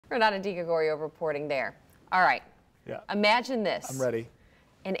Renata DiGregorio reporting there. All right. Yeah. Imagine this. I'm ready.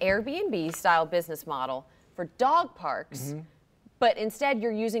 An Airbnb-style business model for dog parks, but instead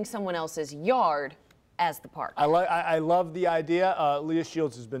you're using someone else's yard as the park. I love the idea. Leah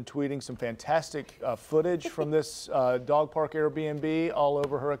Shields has been tweeting some fantastic footage from this dog park Airbnb all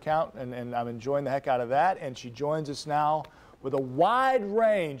over her account, and I'm enjoying the heck out of that. And she joins us now with a wide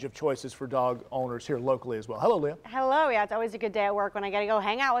range of choices for dog owners here locally as well. Hello, Leah. Hello. Yeah, it's always a good day at work when I get to go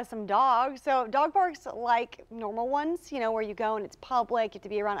hang out with some dogs. So dog parks, like normal ones, you know, where you go and it's public, you have to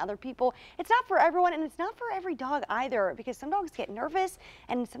be around other people. It's not for everyone, and it's not for every dog either, because some dogs get nervous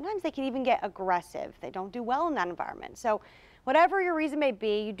and sometimes they can even get aggressive. They don't do well in that environment. So whatever your reason may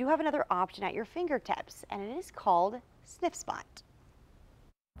be, you do have another option at your fingertips, and it is called Sniffspot.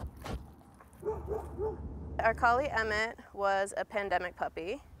 Our collie Emmett was a pandemic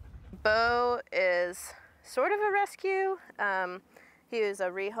puppy. Bo is sort of a rescue. He was a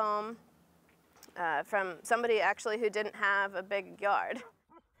rehome from somebody actually who didn't have a big yard.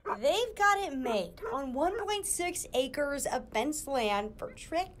 They've got it made on 1.6 acres of fenced land for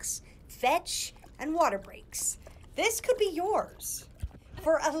tricks, fetch, and water breaks. This could be yours.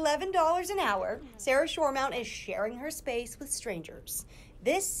 For $11 an hour, Sarah Shoremount is sharing her space with strangers.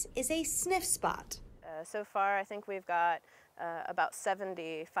 This is a Sniffspot. So far, I think we've got about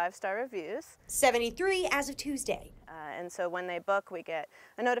 70 five-star reviews. 73 as of Tuesday. And so when they book, we get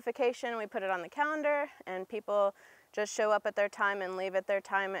a notification, we put it on the calendar, and people just show up at their time and leave at their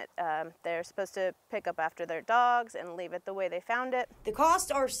time. They're supposed to pick up after their dogs and leave it the way they found it. The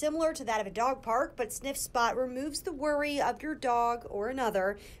costs are similar to that of a dog park, but Sniffspot removes the worry of your dog or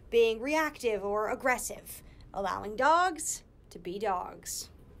another being reactive or aggressive, allowing dogs to be dogs.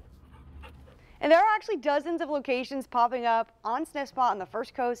 And there are actually dozens of locations popping up on Sniffspot on the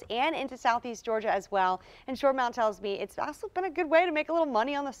First Coast and into Southeast Georgia as well. And Shoremount tells me it's also been a good way to make a little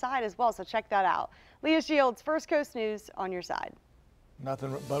money on the side as well, so check that out. Leah Shields, First Coast News on your side.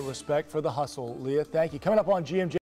 Nothing but respect for the hustle, Leah. Thank you. Coming up on GMJ.